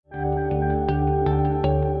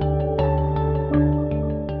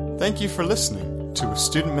Thank you for listening to a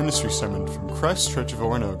student ministry sermon from Christ Church of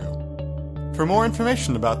Oronogo. For more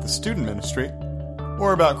information about the student ministry,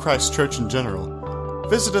 or about Christ Church in general,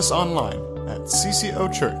 visit us online at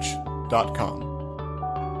ccochurch.com.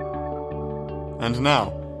 And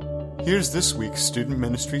now, here's this week's student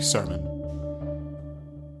ministry sermon.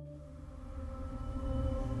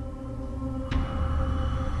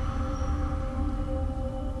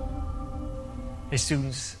 Hey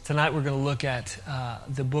students, tonight we're going to look at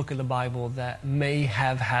the book of the Bible that may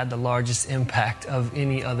have had the largest impact of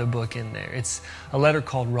any other book in there. It's a letter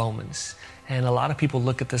called Romans. And a lot of people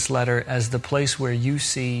look at this letter as the place where you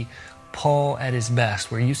see Paul at his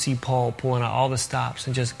best, where you see Paul pulling out all the stops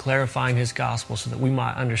and just clarifying his gospel so that we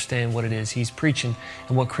might understand what it is he's preaching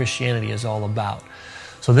and what Christianity is all about.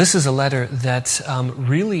 So this is a letter that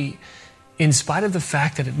really, in spite of the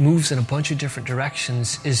fact that it moves in a bunch of different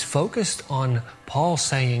directions, is focused on Paul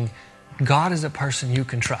saying, God is a person you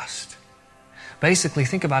can trust. Basically,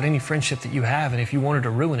 think about any friendship that you have, and if you wanted to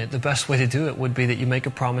ruin it, the best way to do it would be that you make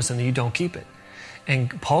a promise and then you don't keep it.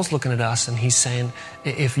 And Paul's looking at us and he's saying,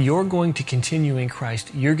 if you're going to continue in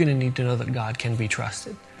Christ, you're going to need to know that God can be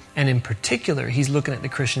trusted. And in particular, he's looking at the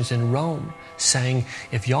Christians in Rome, saying,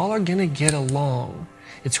 if y'all are going to get along,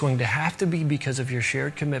 it's going to have to be because of your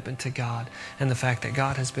shared commitment to God and the fact that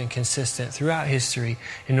God has been consistent throughout history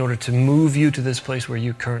in order to move you to this place where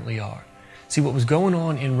you currently are. See, what was going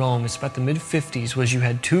on in Rome, it's about the mid-50s, was you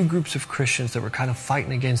had two groups of Christians that were kind of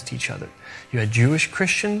fighting against each other. You had Jewish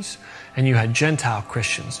Christians and you had Gentile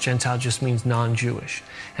Christians. Gentile just means non-Jewish.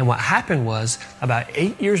 And what happened was, about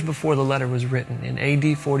 8 years before the letter was written, in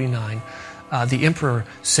AD 49, the emperor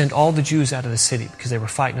sent all the Jews out of the city because they were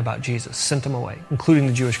fighting about Jesus, sent them away, including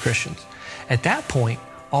the Jewish Christians. At that point,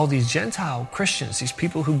 all these Gentile Christians, these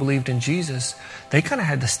people who believed in Jesus, they kind of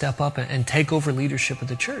had to step up and take over leadership of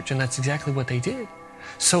the church, and that's exactly what they did.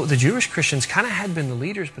 So the Jewish Christians kind of had been the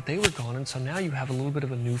leaders, but they were gone, and so now you have a little bit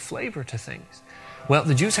of a new flavor to things. Well,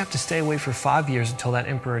 the Jews have to stay away for 5 years until that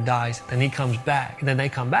emperor dies, then he comes back, and then they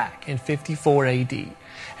come back in 54 AD.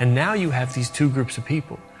 And now you have these two groups of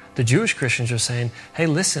people. The Jewish Christians are saying, hey,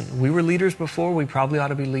 listen, we were leaders before, we probably ought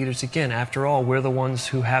to be leaders again. After all, we're the ones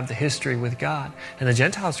who have the history with God. And the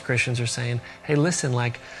Gentile Christians are saying, hey, listen,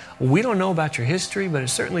 we don't know about your history, but it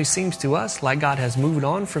certainly seems to us like God has moved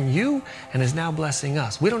on from you and is now blessing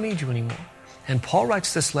us. We don't need you anymore. And Paul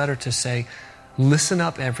writes this letter to say, listen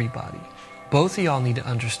up, everybody. Both of y'all need to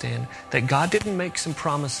understand that God didn't make some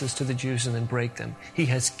promises to the Jews and then break them. He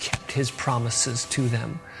has kept his promises to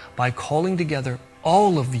them by calling together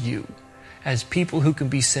all of you as people who can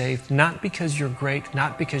be saved, not because you're great,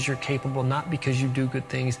 not because you're capable, not because you do good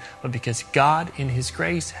things, but because God in his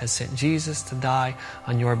grace has sent Jesus to die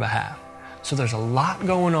on your behalf. So there's a lot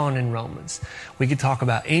going on in Romans. We could talk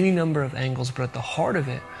about any number of angles, but at the heart of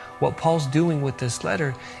it, what Paul's doing with this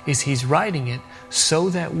letter is he's writing it so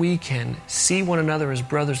that we can see one another as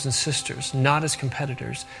brothers and sisters, not as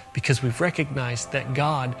competitors, because we've recognized that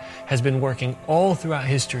God has been working all throughout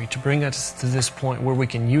history to bring us to this point where we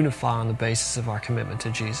can unify on the basis of our commitment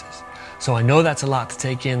to Jesus. So I know that's a lot to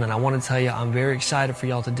take in, and I want to tell you I'm very excited for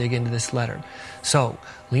y'all to dig into this letter. So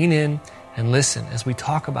lean in and listen as we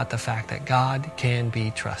talk about the fact that God can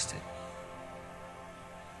be trusted.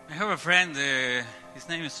 I have a friend, his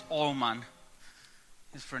name is Olman.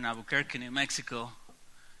 He's from Albuquerque, New Mexico.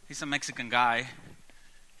 He's a Mexican guy.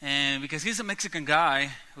 And because he's a Mexican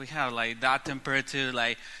guy, we have that temperature,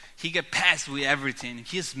 he get past with everything.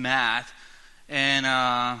 He's mad.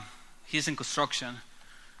 And he's in construction.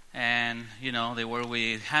 And, they work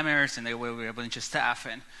with hammers and they work with a bunch of staff.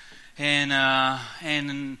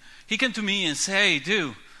 And he came to me and said,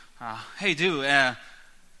 hey, dude,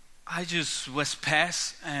 I just was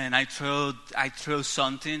past and I throw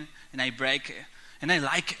something and I break it. And I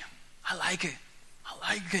like it. I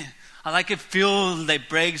like it feel like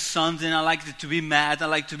break something. I like it to be mad. I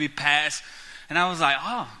like to be past. And I was like,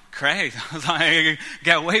 oh, great. I was like,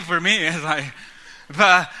 get away from me.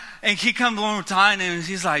 And he come one more time and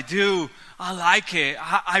he's like, dude, I like it.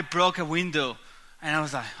 I broke a window. And I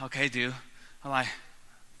was like, okay, dude. I'm like,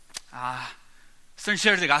 start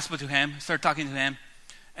sharing the gospel to him. Start talking to him.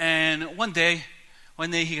 And one day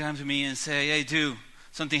he came to me and said, hey, dude,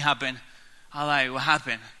 something happened. I'm like, what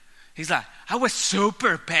happened? He's like, I was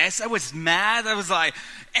super pissed. I was mad. I was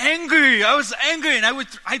angry. And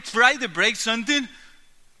I tried to break something.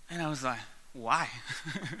 And I was like, why?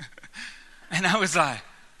 And I was like,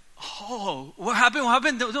 oh, what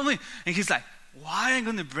happened? Tell me. And he's like, why am I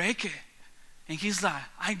going to break it? And he's like,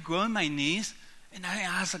 I go on my knees and I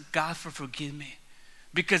ask God for forgive me.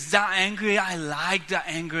 Because that angry, I like that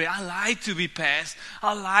angry. I like to be past.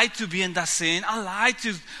 I like to be in that sin. I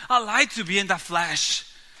like to be in that flesh.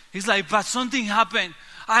 He's like, but something happened.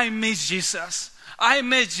 I miss Jesus. I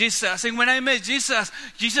met Jesus. And when I met Jesus,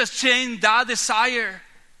 Jesus changed that desire.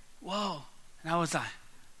 Whoa. And I was like,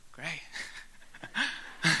 great.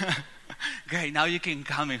 Great. Now you can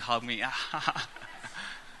come and hug me.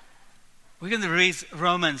 We're going to read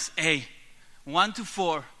Romans 8,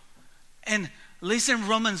 1-4. And listen,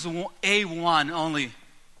 Romans 8:1 only.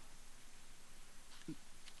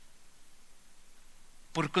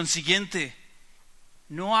 Por consiguiente,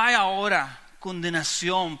 no hay ahora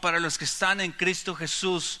condenación para los que están en Cristo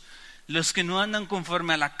Jesús, los que no andan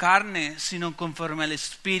conforme a la carne, sino conforme al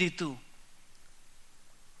Espíritu.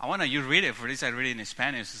 I want you to read it. For this I read it in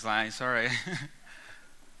Spanish. It's like, sorry.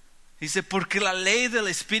 Dice, porque la ley del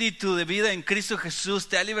Espíritu de vida en Cristo Jesús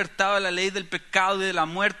te ha libertado de la ley del pecado y de la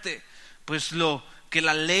muerte. Pues lo que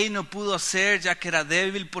la ley no pudo hacer, ya que era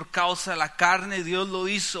débil por causa de la carne, Dios lo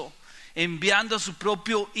hizo, enviando a su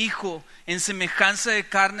propio Hijo en semejanza de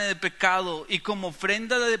carne de pecado, y como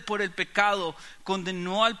ofrenda por el pecado,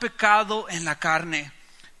 condenó al pecado en la carne,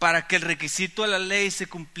 para que el requisito de la ley se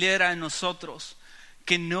cumpliera en nosotros,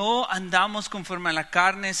 que no andamos conforme a la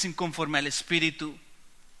carne, sino conforme al Espíritu.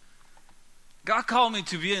 God called me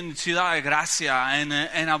to be in Ciudad de Gracia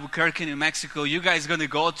in Albuquerque, New Mexico. You guys going to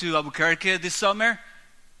go to Albuquerque this summer?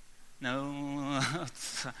 No.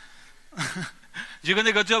 You're going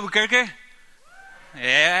to go to Albuquerque?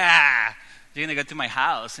 Yeah. You're going to go to my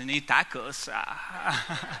house and eat tacos.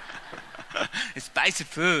 Spicy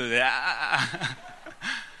food.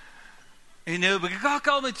 You know, but God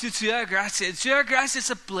called me to Ciudad Gracia. Ciudad Gracia is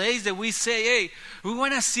a place that we say, hey, we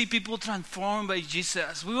want to see people transformed by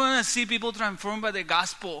Jesus. We want to see people transformed by the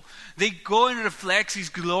gospel. They go and reflect His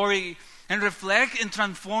glory and reflect and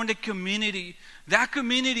transform the community. That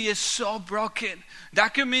community is so broken.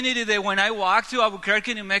 That community that when I walked to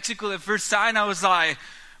Albuquerque, New Mexico the first time, I was like,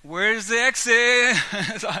 where's the exit?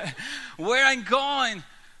 Like, where I'm going?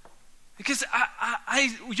 Because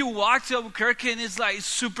you walk to Albuquerque and it's like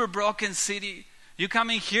super broken city. You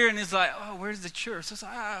come in here and it's like, oh, where's the church? It's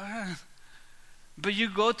like, But you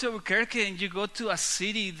go to Albuquerque and you go to a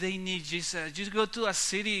city, they need Jesus. You go to a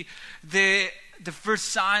city, the first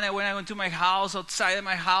sign when I went to my house, outside of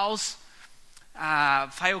my house,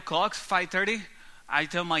 5 o'clock, 5:30, I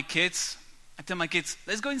tell my kids,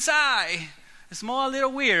 let's go inside. It's more a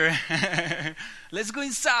little weird. Let's go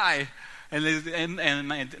inside. And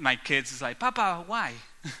my kids is like, Papa, why?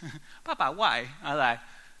 Papa, why? I'm like,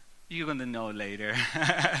 you're going to know later.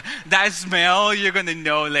 That smell, you're going to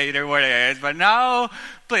know later what it is. But now,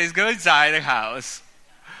 please go inside the house.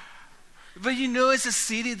 But you know, it's a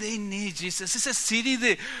city they need Jesus. It's a city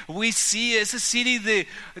that we see. It's a city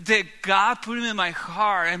that God put in my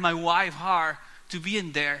heart and my wife's heart to be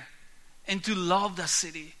in there and to love that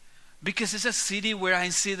city. Because it's a city where I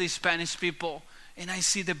see the Spanish people and I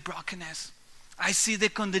see the brokenness. I see the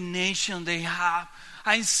condemnation they have.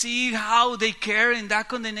 I see how they carry in that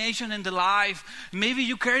condemnation in the life. Maybe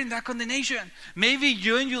you carry in that condemnation. Maybe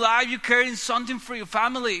you in your life you carrying something for your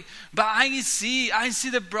family. But I see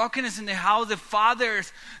the brokenness in the house. The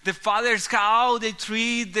fathers, how they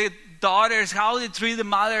treat the daughters, how they treat the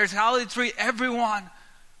mothers, how they treat everyone.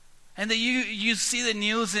 And then you see the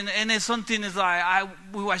news and it's something is like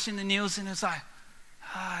we're watching the news and it's like,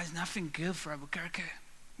 it's nothing good for Albuquerque.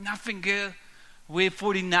 Nothing good. We're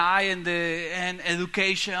 49 and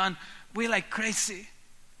education. We're like crazy.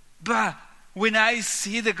 But when I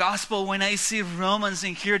see the gospel, when I see Romans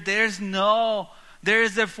in here, there is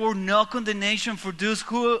therefore no condemnation for those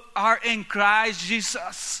who are in Christ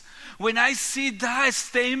Jesus. When I see that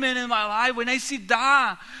statement in my life, when I see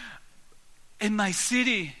that in my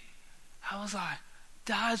city, I was like,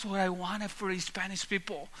 that's what I wanted for the Spanish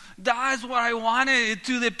people. That's what I wanted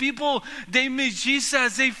to the people. They meet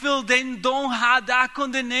Jesus. They feel they don't have that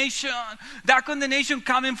condemnation. That condemnation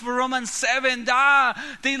coming from Romans 7.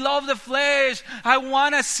 They love the flesh. I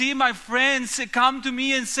want to see my friends come to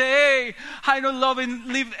me and say, hey, I don't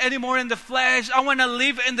live anymore in the flesh. I want to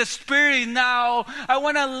live in the Spirit now. I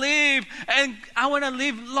want to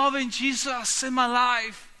live loving Jesus in my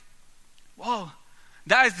life. Whoa,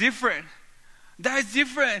 that is different. That's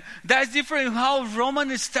different. That's different how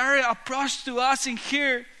Roman started approach to us in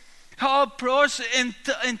here. How approach and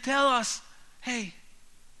tell us, hey,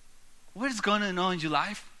 what is going on in your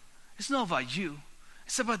life? It's not about you.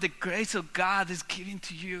 It's about the grace of God that's given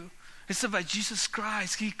to you. It's about Jesus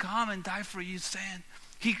Christ. He came and died for your sin.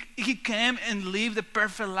 He came and lived the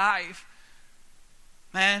perfect life.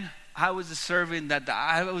 Man, I was deserving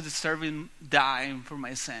dying for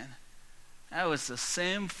my sin. That was a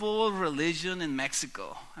sinful religion in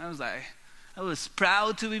Mexico. I was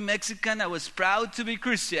proud to be Mexican. I was proud to be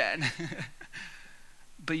Christian.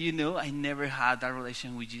 But I never had that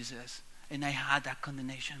relation with Jesus. And I had that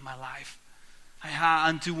condemnation in my life.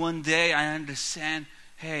 Until one day I understand,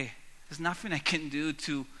 hey, there's nothing I can do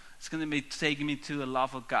it's going to take me to the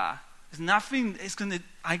love of God. There's nothing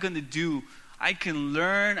I'm going to do. I can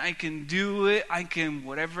learn, I can do it, I can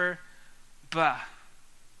whatever. But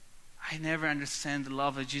I never understand the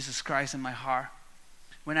love of Jesus Christ in my heart.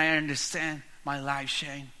 When I understand, my life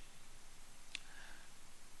changed.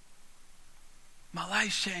 My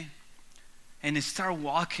life changed. And it started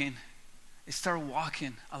walking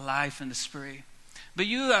alive in the Spirit. But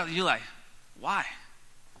you're like, why?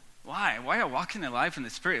 Why are you walking alive in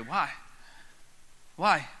the Spirit?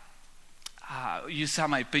 Why? You saw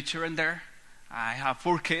my picture in there. I have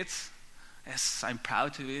 4 kids. Yes, I'm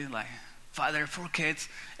proud to be like father, 4 kids,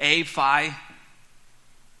 8, 5.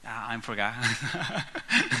 I forgot.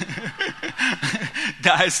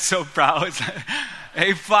 That is so proud.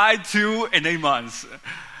 8, 5, 2, and 8 months.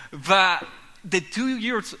 But the 2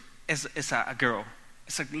 years is a girl.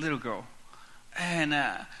 It's a little girl. And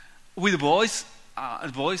with the boys,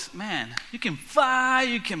 man, you can fight,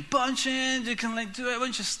 you can punch in, you can do a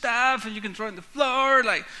bunch of stuff, and you can throw on the floor,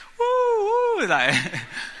 like, woo, like.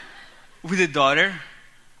 With the daughter,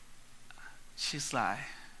 she's like,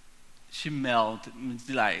 she melted,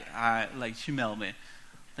 like she melted me.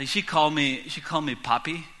 Like she called me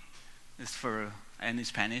papi. It's for in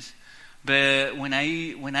Spanish. But when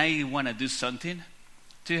I want to do something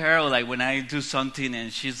to her, or like when I do something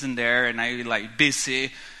and she's in there and I like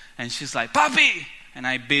busy, and she's like, papi, and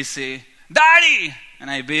I busy, daddy,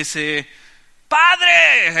 and I busy,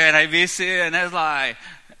 padre, and I busy, and I was like,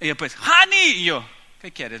 y pues, honey, y yo,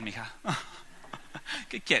 ¿qué quieres, mija?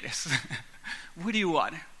 ¿Qué quieres? What do you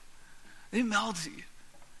want? It melts you.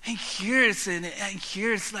 And here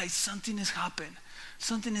it's like something has happened.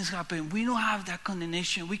 Something has happened. We don't have that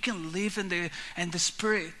condemnation. We can live in the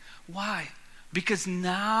Spirit. Why? Because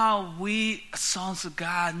now we sons of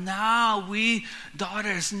God. Now we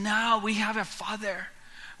daughters. Now we have a father.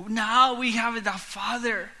 Now we have that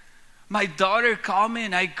father. My daughter called me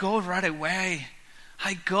and I go right away.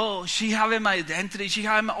 I go. She having my identity. She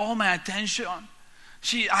having all my attention.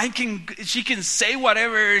 She can say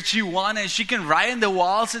whatever she wanted. She can write in the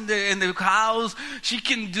walls in the house. She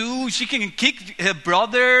can kick her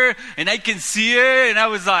brother, and I can see her. And I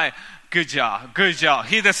was like, good job.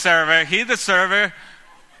 He the server.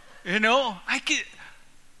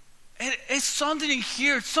 It's something in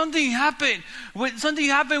here. Something happened. Something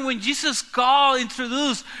happened when Jesus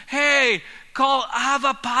introduced, hey, call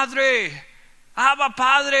Abba Padre. Abba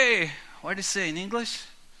Padre. What do you say in English?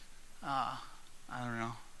 I don't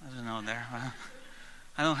know there.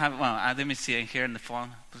 I don't have, let me see it here in the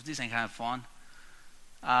phone. Because this ain't kind of phone.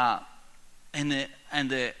 And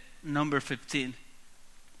the number 15.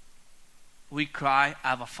 We cry,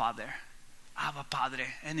 Abba Father. Abba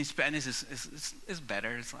Padre. And in Spanish it's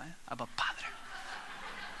better. It's like, Abba Padre.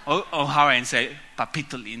 Or how I say,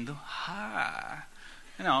 Papito Lindo.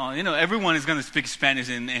 Everyone is going to speak Spanish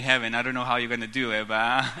in heaven. I don't know how you're going to do it, but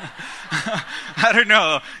I don't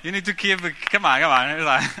know. You need to keep it. Come on. It's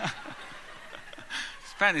like,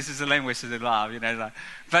 Spanish is the language of the love, It's like,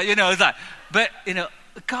 but it's like,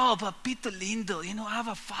 call Papito Lindo. I have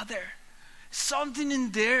a father. Something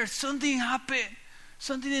in there. Something happened.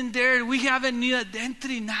 Something in there. We have a new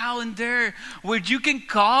identity now in there, where you can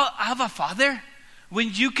call Abba Father,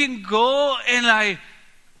 when you can go and like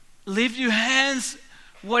lift your hands,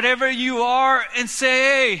 whatever you are, and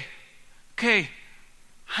say, hey, okay,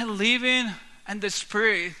 I'm living in the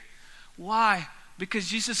Spirit. Why? Because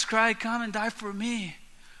Jesus Christ come and died for me.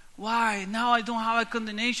 Why? Now I don't have a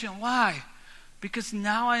condemnation. Why? Because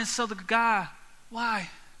now I am son of God. Why?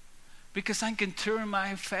 Because I can turn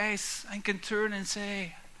my face. I can turn and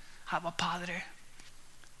say, have a Padre.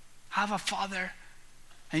 Have a Father.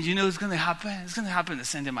 And you know what's going to happen? It's going to happen the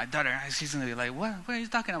same to my daughter. She's going to be like, what are you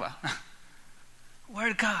talking about?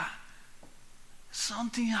 Where God?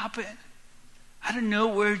 Something happened. I don't know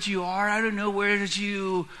where you are. I don't know where in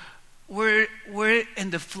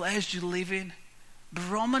the flesh you live in. But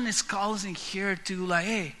Roman is calling here to like,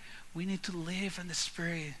 hey, we need to live in the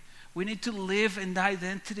Spirit. We need to live in the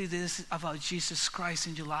identity that is about Jesus Christ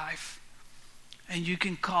in your life. And you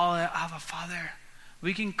can call it Abba Father.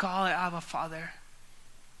 We can call it Abba Father.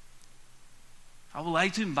 I would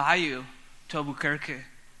like to invite you to Albuquerque.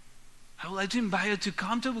 I would like to invite you to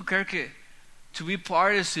come to Albuquerque, to be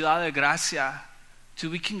part of Ciudad de Gracia, so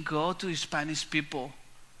we can go to Spanish people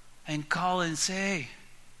and call and say,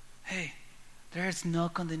 hey, there is no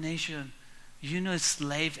condemnation. you're not a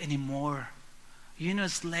slave anymore. You're not a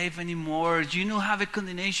slave anymore. You don't have a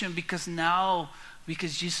condemnation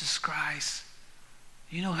because Jesus Christ,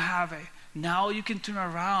 you don't have it. Now you can turn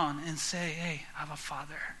around and say, hey, I have a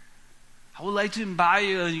Father. I would like to invite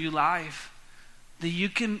you in your life that you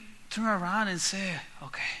can turn around and say,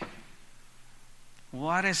 okay,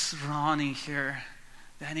 what is wrong in here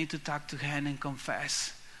that I need to talk to Him and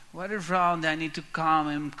confess? What is wrong that I need to come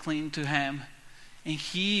and cling to Him? And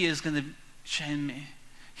He is going to change me.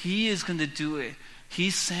 He is going to do it. He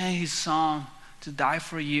sent His Son to die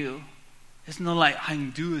for you. It's not like I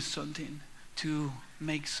can do something to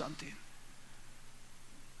make something.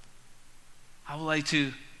 I would like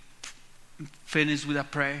to finish with a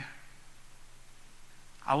prayer.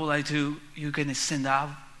 I would like to, you can stand up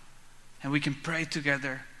and we can pray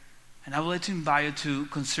together. And I would like to invite you to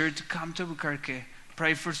consider to come to Albuquerque.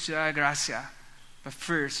 Pray for Ciudad Gracia. But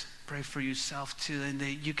first, pray for yourself too. And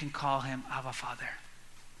that you can call Him Abba Father.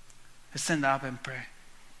 Let's stand up and pray.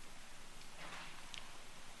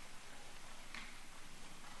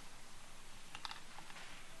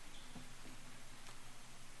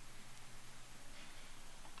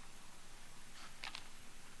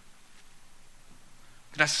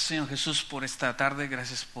 Gracias, Señor Jesús, por esta tarde.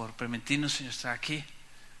 Gracias por permitirnos, Señor, estar aquí.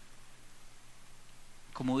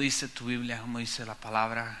 Como dice tu Biblia, como dice la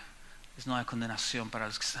palabra, no hay condenación para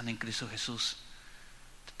los que están en Cristo Jesús.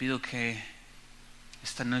 Te pido que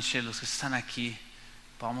esta noche los que están aquí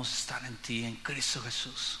podamos estar en ti, en Cristo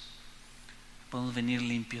Jesús. Podemos venir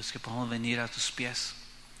limpios, que podamos venir a tus pies,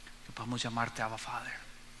 que podamos llamarte Abba Father,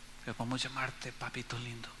 que podamos llamarte Papito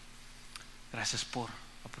lindo. Gracias por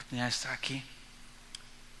la oportunidad de estar aquí.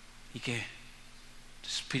 Y que tu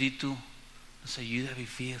Espíritu nos ayude a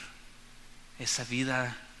vivir esa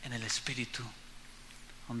vida en el Espíritu,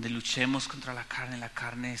 donde luchemos contra la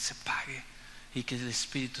carne se pague y que el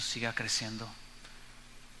Espíritu siga creciendo.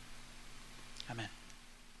 Amén.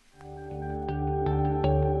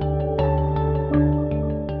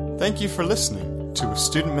 Thank you for listening to a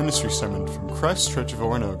student ministry sermon from Christ Church of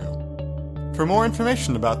Oronogo. For more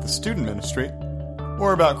information about the student ministry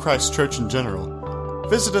or about Christ Church in general,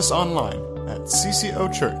 visit us online at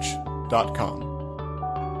ccochurch.com.